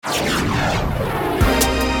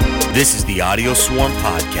This is the Audio Swarm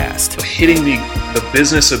Podcast. Hitting the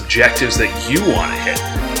business objectives that you want to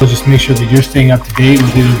hit. So just make sure that you're staying up to date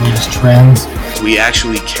with the latest trends. We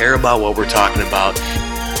actually care about what we're talking about.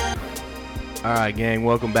 All right, gang,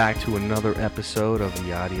 welcome back to another episode of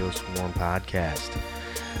the Audio Swarm Podcast.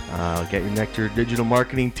 Get your Nectar digital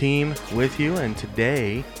marketing team with you, and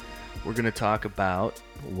today we're going to talk about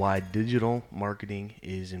why digital marketing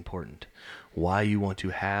is important, why you want to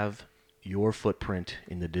have your footprint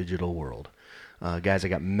in the digital world. Guys, I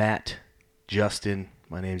got Matt, Justin,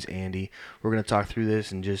 my name's Andy. We're going to talk through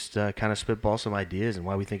this and just kind of spitball some ideas and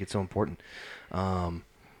why we think it's so important.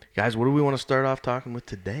 Guys, what do we want to start off talking with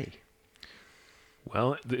today?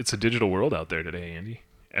 Well, it's a digital world out there today, Andy.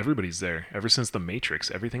 Everybody's there. Ever since The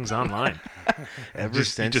Matrix, everything's online.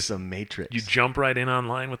 Since The Matrix. You jump right in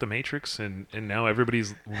online with The Matrix, and now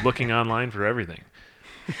everybody's looking online for everything.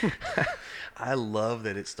 I love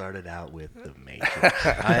that it started out with The Matrix.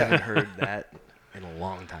 I haven't heard that in a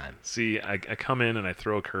long time. See, I come in and I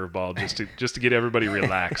throw a curveball just to get everybody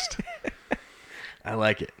relaxed. I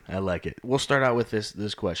like it. We'll start out with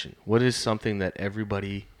this question. What is something that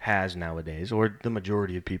everybody has nowadays, or the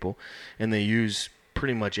majority of people, and they use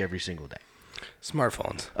pretty much every single day?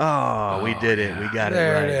 Smartphones. Oh, we did it. We got it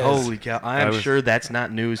right. It Holy cow. I'm sure that's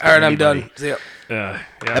not news to All right, anybody. I'm done. See ya.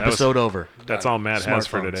 Episode over. That's all Matt has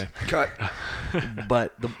for Smartphones. today. Cut.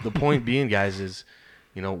 But the point being, guys, is,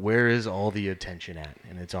 where is all the attention at?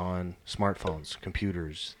 And it's on smartphones,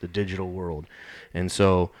 computers, the digital world. And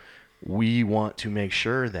so we want to make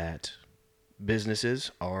sure that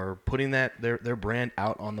businesses are putting their brand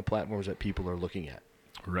out on the platforms that people are looking at.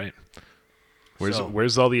 Right.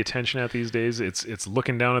 Where's all the attention at these days? It's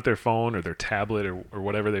looking down at their phone or their tablet or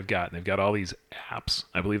whatever they've got. And they've got all these apps.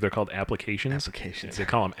 I believe they're called applications. They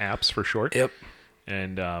call them apps for short. Yep.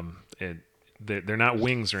 And they're not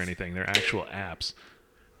wings or anything. They're actual apps.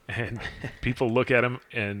 And people look at them,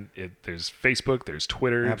 and there's Facebook, there's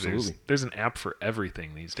Twitter. Absolutely. There's an app for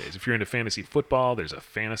everything these days. If you're into fantasy football, there's a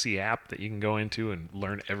fantasy app that you can go into and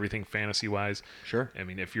learn everything fantasy-wise. Sure. I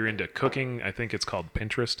mean, if you're into cooking, I think it's called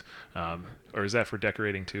Pinterest. Or is that for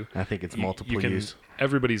decorating too? I think it's multiple use.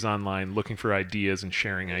 Everybody's online looking for ideas and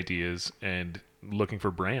sharing ideas and looking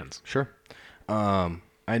for brands. Sure.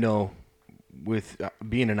 I know with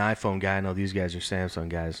being an iPhone guy, I know these guys are Samsung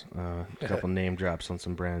guys. A couple name drops on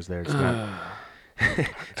some brands there. It's not.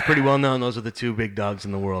 It's pretty well known. Those are the two big dogs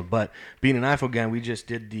in the world. But being an iPhone guy, we just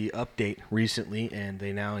did the update recently, and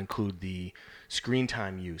they now include the screen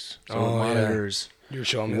time use. So it monitors You're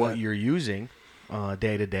showing me what that. you're using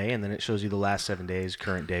day to day, and then it shows you the last 7 days,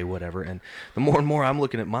 current day, whatever. And the more and more I'm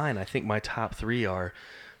looking at mine, I think my top three are.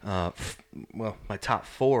 My top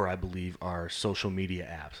four, I believe, are social media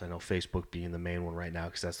apps. I know Facebook being the main one right now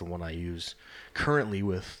because that's the one I use currently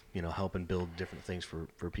with, helping build different things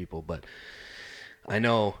for people. But I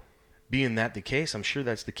know, being that the case, I'm sure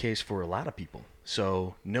that's the case for a lot of people.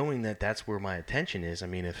 So knowing that that's where my attention is, I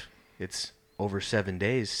mean, if it's over 7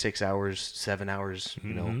 days, 6 hours, 7 hours,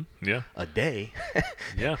 a day,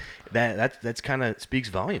 Yeah. that's kind of speaks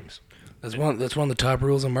volumes. That's one of the top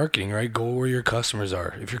rules of marketing, right? Go where your customers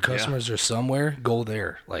are. If your customers are somewhere, go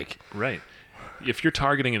there. Right. If you're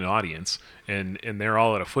targeting an audience and they're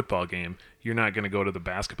all at a football game, you're not going to go to the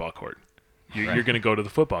basketball court. You're going to go to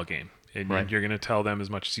the football game, and you're going to tell them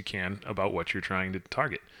as much as you can about what you're trying to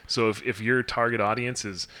target. So if your target audience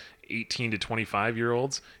is 18 to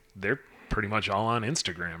 25-year-olds, they're pretty much all on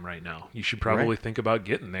Instagram right now. You should probably think about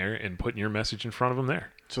getting there and putting your message in front of them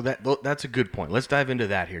there. So that's a good point. Let's dive into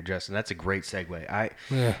that here, Justin. That's a great segue.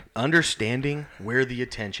 Understanding where the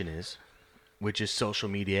attention is, which is social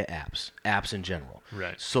media apps in general.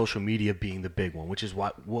 Right. Social media being the big one, which is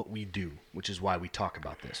what we do, which is why we talk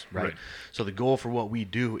about this, right? So the goal for what we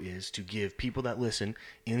do is to give people that listen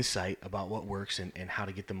insight about what works and how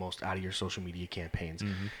to get the most out of your social media campaigns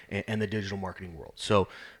and the digital marketing world. So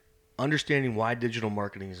understanding why digital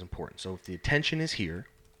marketing is important. So if the attention is here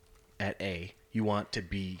at A, you want to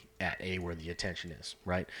be at A where the attention is,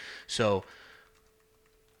 right? So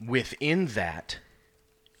within that,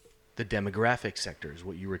 the demographic sector is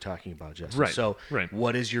what you were talking about, Justin. Right. So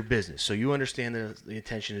what is your business? So you understand that the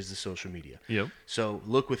attention is the social media. Yep. So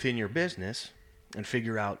look within your business and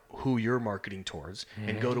figure out who you're marketing towards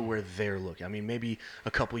and go to where they're looking. I mean, maybe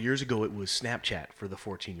a couple years ago it was Snapchat for the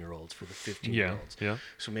 14-year-olds, for the 15-year-olds. Yeah.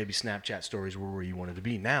 So maybe Snapchat stories were where you wanted to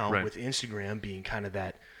be. Now, with Instagram being kind of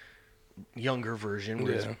that younger version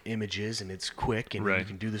where it's images and it's quick and you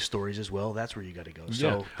can do the stories as well, that's where you got to go.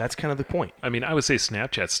 So that's kind of the point. I mean, I would say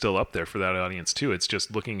Snapchat's still up there for that audience too. It's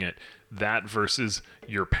just looking at that versus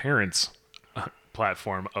your parents'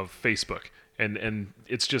 platform of Facebook. And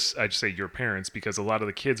it's just, I just say your parents, because a lot of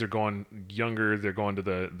the kids are going younger. They're going to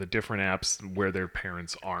the different apps where their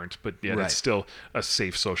parents aren't, but yet Right. it's still a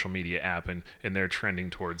safe social media app, and they're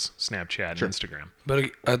trending towards Snapchat and Instagram.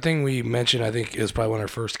 But a thing we mentioned, I think it was probably one of our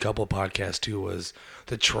first couple podcasts too, was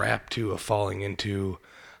the trap too of falling into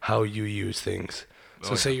how you use things.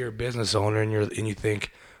 So say you're a business owner and you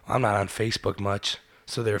think, I'm not on Facebook much,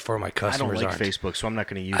 so therefore my I customers don't like aren't. Facebook, so I'm not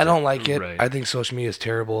going to use it. I don't like it. Right. I think social media is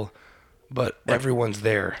terrible, but everyone's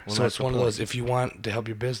there. Well, So that's it's the one of point. those, if you want to help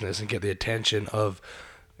your business and get the attention of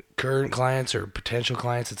current clients or potential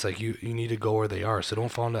clients, it's like you need to go where they are. So don't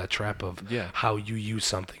fall into that trap of how you use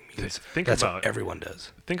something, because Think that's about- what everyone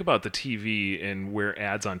does. Think about the TV and where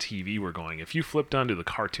ads on TV were going. If you flipped onto the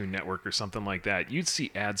Cartoon Network or something like that, you'd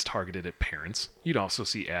see ads targeted at parents. You'd also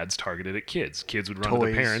see ads targeted at kids. Kids would run to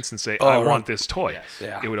Toys. the parents and say, Oh, I right. want this toy.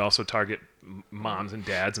 Yeah. It would also target moms and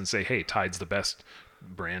dads and say, hey, Tide's the best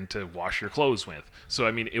brand to wash your clothes with. So,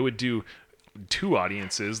 I mean, it would do two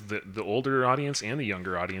audiences, the older audience and the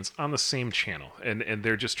younger audience, on the same channel, and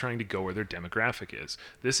they're just trying to go where their demographic is.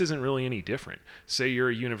 This isn't really any different. Say you're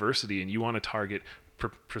a university and you want to target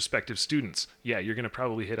prospective students. Yeah, you're going to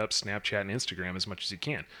probably hit up Snapchat and Instagram as much as you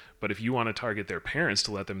can. But if you want to target their parents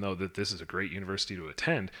to let them know that this is a great university to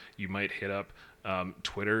attend, you might hit up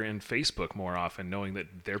Twitter and Facebook more often, knowing that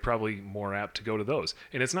they're probably more apt to go to those.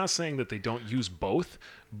 And it's not saying that they don't use both,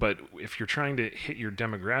 but if you're trying to hit your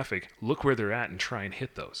demographic, look where they're at and try and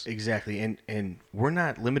hit those. Exactly, and we're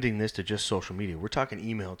not limiting this to just social media. We're talking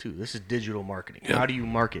email too. This is digital marketing. How do you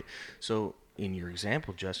market? So in your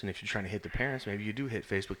example, Justin, if you're trying to hit the parents, maybe you do hit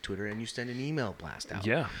Facebook, Twitter, and you send an email blast out.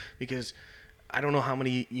 Yeah. Because I don't know how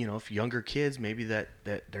many, if younger kids, maybe that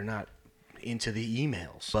they're not into the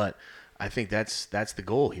emails. But I think that's the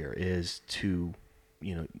goal here, is to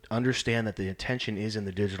understand that the attention is in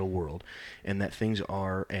the digital world, and that things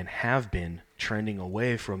are and have been trending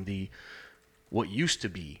away from what used to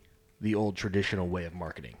be the old traditional way of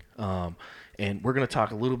marketing. And we're going to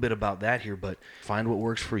talk a little bit about that here, but find what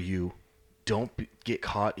works for you. Don't get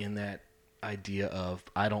caught in that idea of,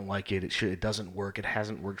 I don't like it, it doesn't work, it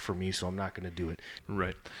hasn't worked for me, so I'm not going to do it.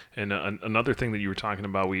 Right. And another thing that you were talking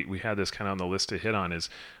about, we had this kind of on the list to hit on, is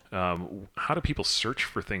how do people search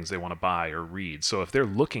for things they want to buy or read? So if they're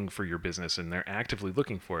looking for your business and they're actively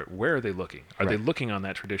looking for it, where are they looking? Are they looking on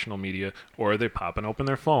that traditional media, or are they popping open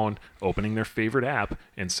their phone, opening their favorite app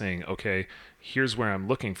and saying, okay, here's where I'm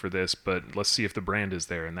looking for this, but let's see if the brand is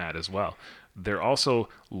there in that as well. They're also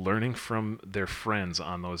learning from their friends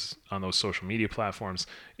on those social media platforms.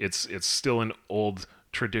 It's still an old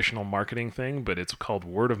traditional marketing thing, but it's called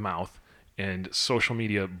word of mouth, and social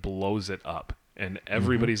media blows it up. And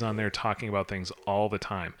everybody's on there talking about things all the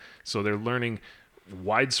time. So they're learning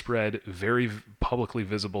widespread, very publicly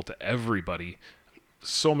visible to everybody,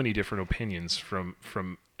 so many different opinions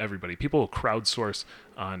from everybody. People will crowdsource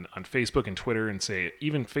on Facebook and Twitter and say,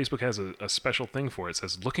 even Facebook has a special thing for it. It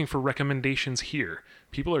says, looking for recommendations here.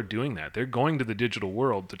 People are doing that. They're going to the digital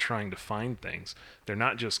world to trying to find things. They're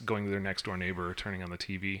not just going to their next door neighbor or turning on the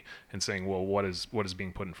TV and saying, well, what is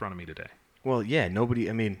being put in front of me today? Well, yeah,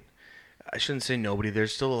 I shouldn't say nobody.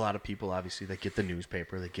 There's still a lot of people, obviously, that get the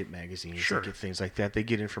newspaper, that get magazines, Sure. that get things like that. They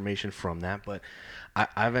get information from that. But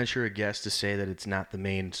I venture a guess to say that it's not the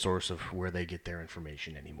main source of where they get their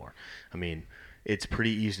information anymore. I mean, it's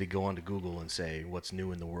pretty easy to go onto Google and say, what's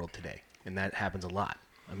new in the world today? And that happens a lot.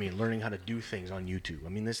 I mean, learning how to do things on YouTube. I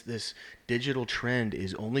mean, this digital trend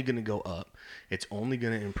is only going to go up. It's only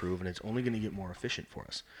going to improve, and it's only going to get more efficient for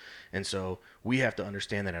us. And so we have to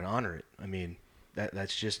understand that and honor it. I mean,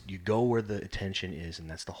 that's just, you go where the attention is, and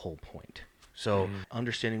that's the whole point. So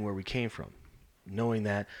understanding where we came from, knowing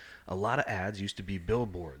that a lot of ads used to be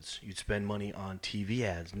billboards. You'd spend money on TV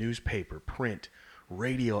ads, newspaper, print,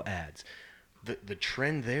 radio ads. The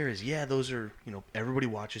trend there is, those are, everybody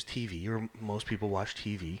watches TV, or most people watch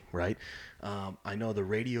TV, right? I know the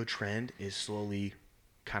radio trend is slowly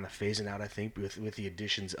kind of phasing out, I think, with the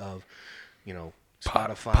additions of,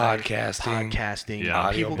 Spotify, podcasting.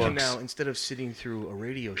 Yeah. People can Audiobooks. now, instead of sitting through a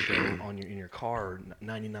radio show in your car, or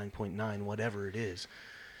 99.9, whatever it is,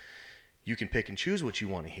 you can pick and choose what you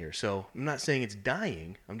want to hear. So I'm not saying it's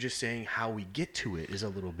dying. I'm just saying how we get to it is a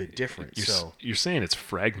little bit different. You're saying it's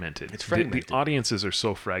fragmented. It's fragmented. The audiences are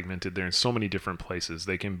so fragmented. They're in so many different places.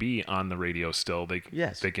 They can be on the radio still. They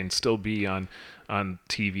Yes. They can still be on on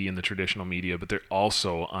TV and the traditional media, but they're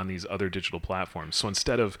also on these other digital platforms. So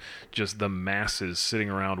instead of just the masses sitting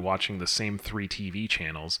around watching the same 3 TV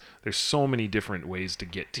channels, there's so many different ways to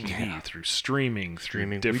get TV through streaming, through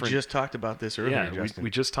different. We just talked about this earlier. Yeah, Justin. we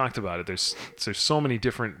just talked about it. There's so many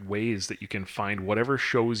different ways that you can find whatever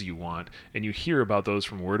shows you want, and you hear about those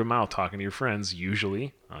from word of mouth, talking to your friends,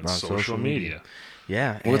 usually on social media.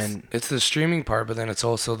 Yeah, Well, and it's the streaming part, but then it's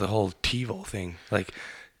also the whole TiVo thing. Like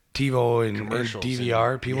TiVo and Commercials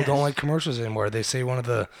DVR, and- people yes. don't like commercials anymore. They say one of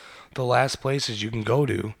the last places you can go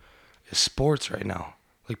to is sports right now.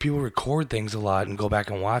 Like people record things a lot and go back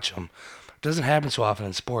and watch them. It doesn't happen so often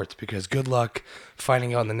in sports because good luck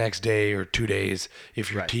finding out in the next day or 2 days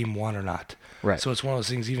if your Right. team won or not. Right. So it's one of those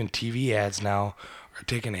things. Even TV ads now are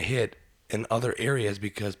taking a hit in other areas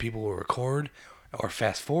because people will record or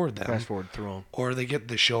fast forward them. fast forward through them. Or they get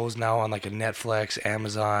the shows now on like a Netflix,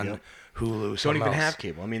 Amazon, Yep. Hulu, Don't something even else. have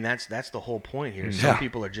cable. I mean, that's the whole point here. Yeah. Some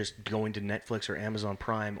people are just going to Netflix or Amazon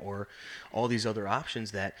Prime or all these other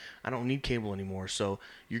options that I don't need cable anymore. So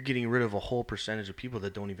you're getting rid of a whole percentage of people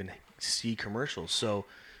that don't even see commercials. So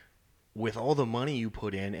with all the money you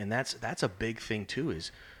put in, and that's a big thing too,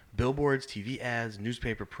 is billboards, TV ads,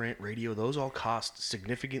 newspaper, print, radio, those all cost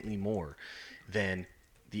significantly more than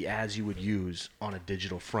the ads you would use on a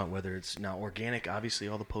digital front, whether it's now organic. Obviously,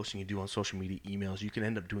 all the posting you do on social media, emails, you can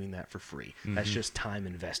end up doing that for free. That's just time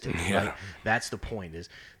invested, Yeah. right? That's the point, is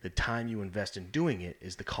the time you invest in doing it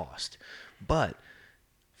is the cost. But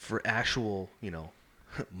for actual,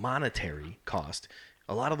 monetary cost,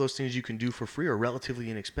 a lot of those things you can do for free are relatively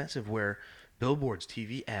inexpensive, where billboards,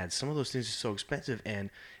 TV ads, some of those things are so expensive, and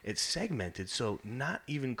it's segmented, so not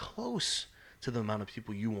even close to the amount of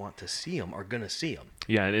people you want to see them are going to see them.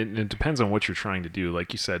 Yeah, and it depends on what you're trying to do.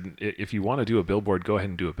 Like you said, if you want to do a billboard, go ahead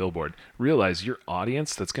and do a billboard. Realize your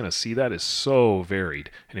audience that's going to see that is so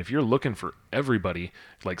varied. And if you're looking for everybody,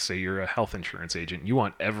 like say you're a health insurance agent, you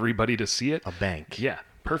want everybody to see it. A bank. Yeah,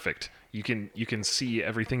 perfect. You can see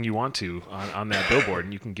everything you want to on that billboard,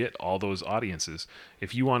 and you can get all those audiences.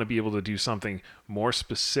 If you want to be able to do something more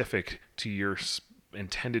specific to your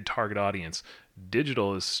intended target audience,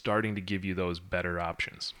 digital is starting to give you those better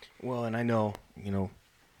options. Well, and I know,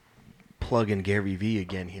 plug in Gary Vee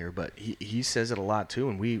again here, but he says it a lot too,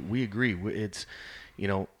 and we agree. It's,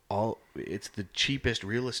 it's the cheapest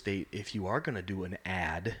real estate if you are going to do an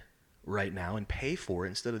ad right now and pay for it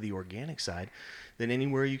instead of the organic side than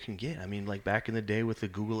anywhere you can get. I mean, like back in the day with the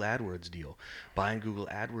Google AdWords deal, buying Google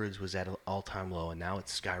AdWords was at an all-time low, and now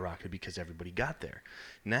it's skyrocketed because everybody got there.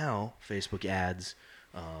 Now, Facebook ads,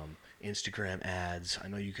 Instagram ads, I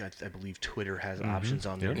know I believe Twitter has options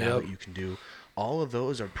on there now that you can do. All of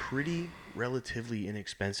those are pretty relatively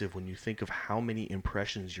inexpensive when you think of how many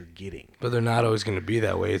impressions you're getting. But they're not always going to be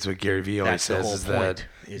that way. It's what Gary Vee always That's the says whole is point,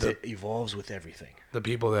 that it evolves with everything. the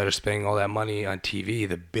people that are spending all that money on TV,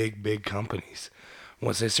 the big companies,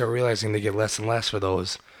 once they start realizing they get less and less for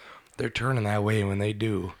those, they're turning that way. And when they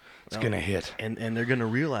do, it's going to hit. And they're going to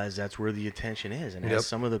realize that's where the attention is. And as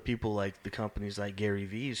some of the people like the companies like Gary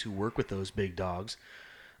Vee's who work with those big dogs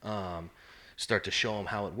start to show them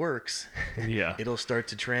how it works, Yeah. it'll start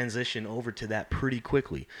to transition over to that pretty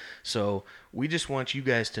quickly. So we just want you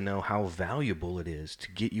guys to know how valuable it is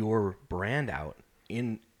to get your brand out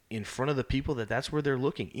in front of the people that's where they're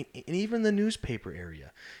looking. And even the newspaper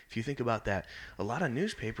area. If you think about that, a lot of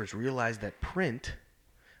newspapers realize that print,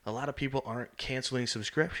 a lot of people aren't canceling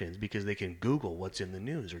subscriptions because they can Google what's in the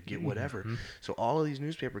news or get whatever. So all of these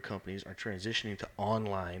newspaper companies are transitioning to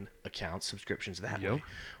online accounts, subscriptions that way.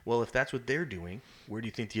 Well, if that's what they're doing, where do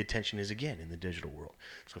you think the attention is again in the digital world?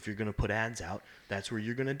 So if you're going to put ads out, that's where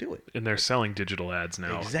you're going to do it. And they're selling digital ads now,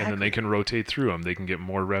 and then Exactly. they can rotate through them. They can get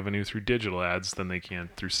more revenue through digital ads than they can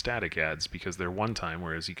through static ads because they're one time,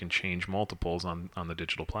 whereas you can change multiples on the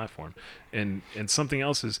digital platform. And something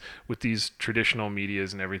else is with these traditional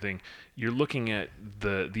medias and everything, you're looking at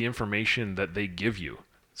the information that they give you.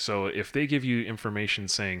 So if they give you information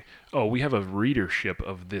saying, oh, we have a readership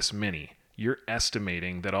of this many, you're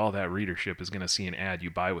estimating that all that readership is going to see an ad you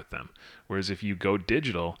buy with them. Whereas if you go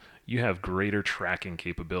digital, you have greater tracking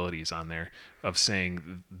capabilities on there of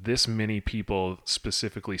saying this many people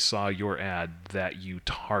specifically saw your ad that you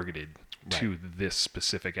targeted to this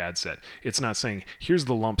specific ad set. It's not saying, here's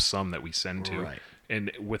the lump sum that we send to. Right.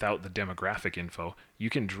 And without the demographic info, you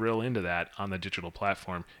can drill into that on the digital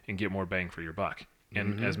platform and get more bang for your buck.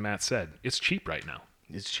 And as Matt said, it's cheap right now.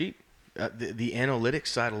 It's cheap. The analytics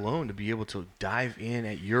side alone, to be able to dive in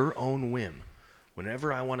at your own whim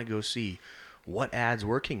whenever I want to go see what ad's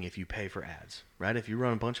working if you pay for ads, right? If you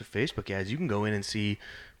run a bunch of Facebook ads, you can go in and see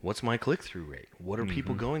what's my click-through rate. What are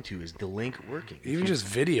people going to? Is the link working? Even just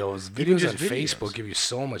videos. Videos on Facebook give you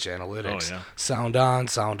so much analytics. Oh, yeah. Sound on,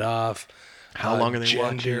 sound off. How long are they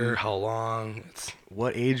gender, watching? how long.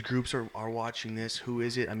 What age groups are watching this? Who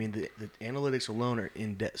is it? I mean, the analytics alone are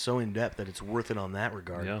so in depth that it's worth it on that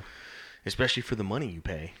regard. Yeah. Especially for the money you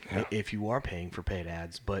pay, if you are paying for paid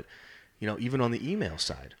ads. But, even on the email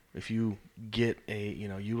side, if you get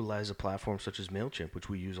utilize a platform such as MailChimp, which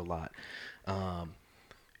we use a lot,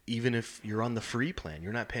 even if you're on the free plan,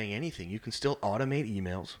 you're not paying anything, you can still automate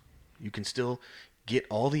emails. You can still get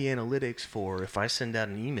all the analytics for if I send out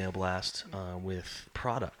an email blast with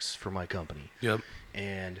products for my company. Yep.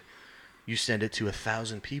 And you send it to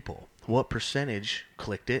 1,000 people. What percentage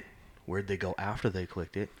clicked it? Where'd they go after they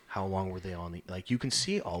clicked it? How long were they on the? Like, you can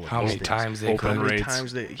see all of how those many things. times they Open clicked. rates,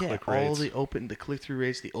 Times they, click all rates. the click-through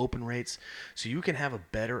rates, the open rates, so you can have a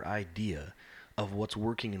better idea of what's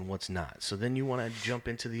working and what's not. So then you want to jump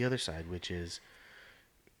into the other side, which is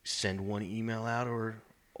send one email out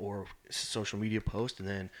or social media post, and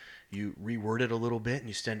then you reword it a little bit and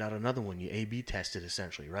you send out another one. You A/B test it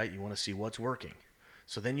essentially, right? You want to see what's working.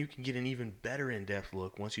 So then you can get an even better in-depth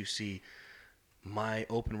look once you see my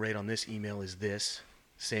open rate on this email is this.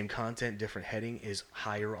 Same content, different heading is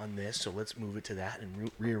higher on this, so let's move it to that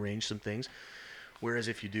and rearrange some things. Whereas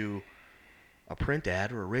if you do a print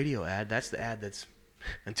ad or a radio ad, that's the ad that's,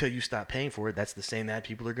 until you stop paying for it, that's the same ad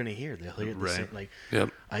people are going to hear. They'll hear the same. Like,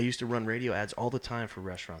 Yep. I used to run radio ads all the time for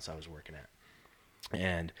restaurants I was working at.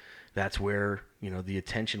 And that's where, the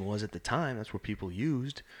attention was at the time. That's where people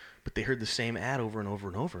used. But they heard the same ad over and over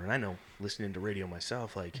and over. And I know, listening to radio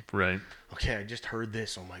myself, like, Right. okay, I just heard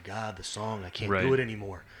this. Oh, my God, the song. I can't Right. do it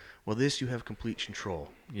anymore. Well, this you have complete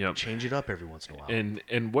control. Yep. Change it up every once in a while.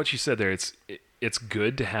 And what you said there, it's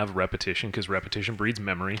good to have repetition because repetition breeds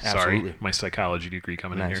memory. Absolutely. Sorry, my psychology degree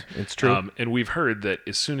coming in Nice. here. It's true. And we've heard that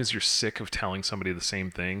as soon as you're sick of telling somebody the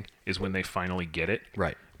same thing is when they finally get it.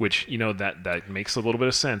 Right. Which, that makes a little bit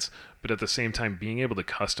of sense. But at the same time, being able to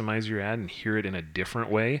customize your ad and hear it in a different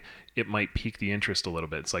way, it might pique the interest a little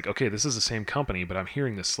bit. It's like, okay, this is the same company, but I'm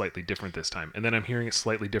hearing this slightly different this time. And then I'm hearing it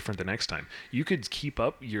slightly different the next time. You could keep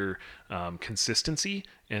up your consistency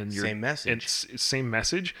and your Same message. and same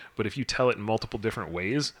message, but if you tell it in multiple different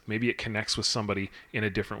ways, maybe it connects with somebody in a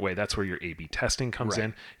different way. That's where your A/B testing comes Right.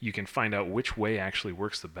 in. You can find out which way actually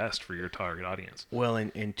works the best for your target audience. Well,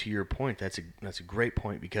 and to your point, that's a great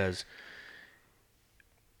point because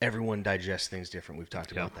everyone digests things different. We've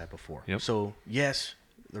talked about that before. Yep. So yes,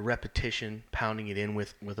 the repetition, pounding it in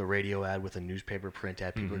with a radio ad, with a newspaper print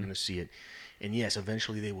ad, people are going to see it, and yes,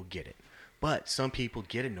 eventually they will get it. But some people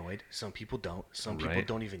get annoyed. Some people don't. Some people Right.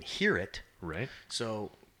 don't even hear it. Right?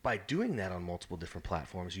 So by doing that on multiple different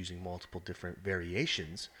platforms, using multiple different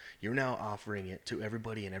variations, you're now offering it to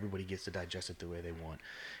everybody, and everybody gets to digest it the way they want.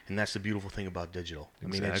 And that's the beautiful thing about digital. I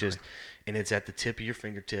mean, it's Exactly. and it's at the tip of your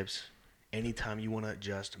fingertips. Anytime you want to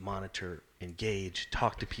just monitor, engage,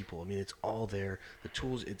 talk to people. I mean, it's all there. The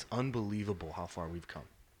tools, it's unbelievable how far we've come.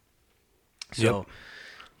 So,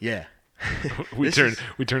 yeah. We This turn is-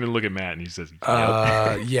 and look at Matt, and he says,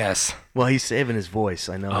 "Yep." Yes. Well, he's saving his voice.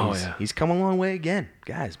 I know. Oh, he's, yeah. he's come a long way again,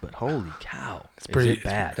 guys. But holy cow, It's pretty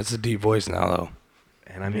bad. It's a deep voice now, though.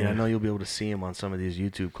 And I mean, I know you'll be able to see him on some of these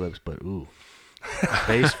YouTube clips, but ooh,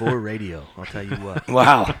 Space 4 radio. I'll tell you what.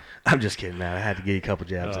 Wow. I'm just kidding, man. I had to get you a couple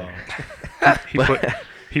jabs Oh. there.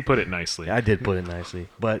 He put it nicely. I did put it nicely.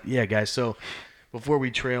 But yeah, guys, so before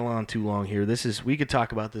we trail on too long here, we could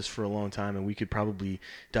talk about this for a long time, and we could probably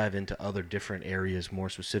dive into other different areas more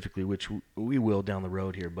specifically, which we will down the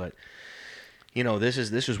road here. But this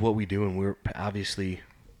is what we do, and we're obviously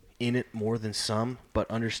in it more than some. But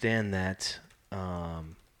understand that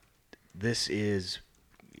this is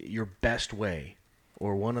your best way,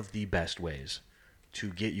 or one of the best ways, to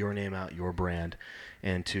get your name out, your brand,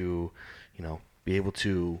 and to be able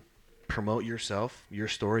to promote yourself, your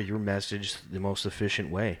story, your message the most efficient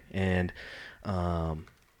way. And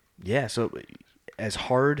so as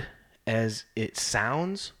hard as it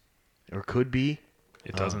sounds or could be,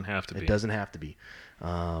 It doesn't have to be. It doesn't have to be.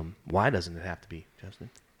 Why doesn't it have to be, Justin?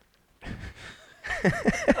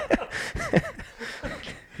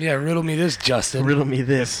 Yeah, riddle me this, Justin. Riddle me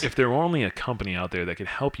this. If there were only a company out there that could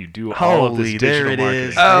help you do all of this Holy, digital there it marketing.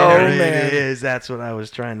 is. Oh, there man. it is. That's what I was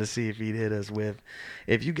trying to see if he'd hit us with.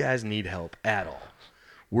 If you guys need help at all,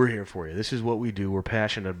 we're here for you. This is what we do. We're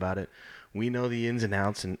passionate about it. We know the ins and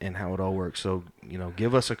outs and how it all works. So,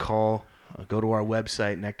 give us a call. Go to our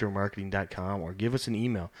website, nectarmarketing.com, or give us an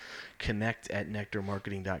email,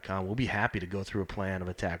 connect@nectarmarketing.com. We'll be happy to go through a plan of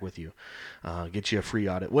attack with you, get you a free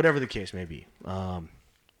audit, whatever the case may be.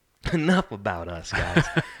 enough about us, guys.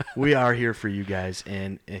 We are here for you guys,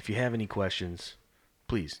 and if you have any questions,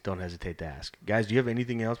 please don't hesitate to ask. Guys, do you have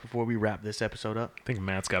anything else before we wrap this episode up? I think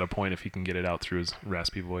Matt's got a point if he can get it out through his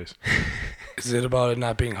raspy voice. Is it about it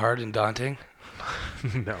not being hard and daunting?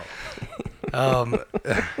 No.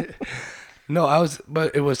 No,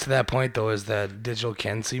 but it was to that point though, is that digital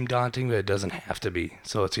can seem daunting, but it doesn't have to be.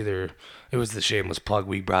 So it was the shameless plug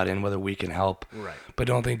we brought in, whether we can help. Right. But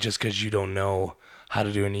don't think just because you don't know how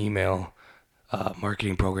to do an email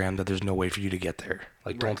marketing program that there's no way for you to get there.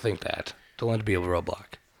 Like, don't think that. Don't let it be a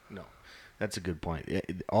roadblock. No, that's a good point.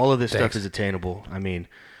 All of this stuff is attainable. I mean,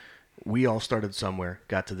 we all started somewhere,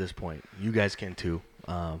 got to this point. You guys can too.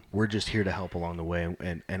 We're just here to help along the way.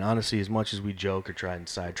 And honestly, as much as we joke or try and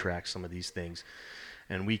sidetrack some of these things,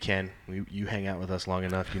 and you hang out with us long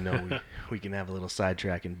enough, you know we can have a little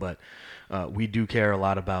sidetracking. But we do care a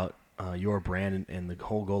lot about your brand and the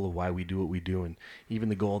whole goal of why we do what we do. And even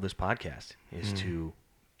the goal of this podcast is to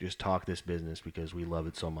just talk this business because we love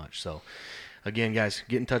it so much. So, again, guys,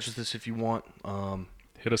 get in touch with us if you want.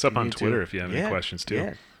 Hit us up on Twitter if you have any questions, too.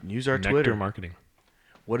 Yeah, use our Nectar Twitter. Marketing.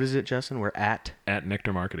 What is it, Justin? We're at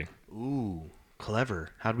Nectar Marketing. Ooh, clever.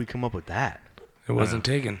 How did we come up with that? It wasn't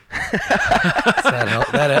taken.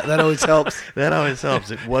 that always helps. That always helps.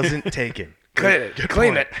 It wasn't taken.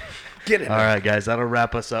 Claim it. Get it. All right, guys. That'll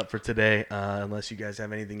wrap us up for today. Unless you guys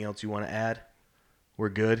have anything else you want to add, we're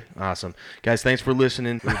good. Awesome. Guys, thanks for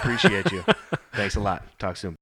listening. We appreciate you. Thanks a lot. Talk soon.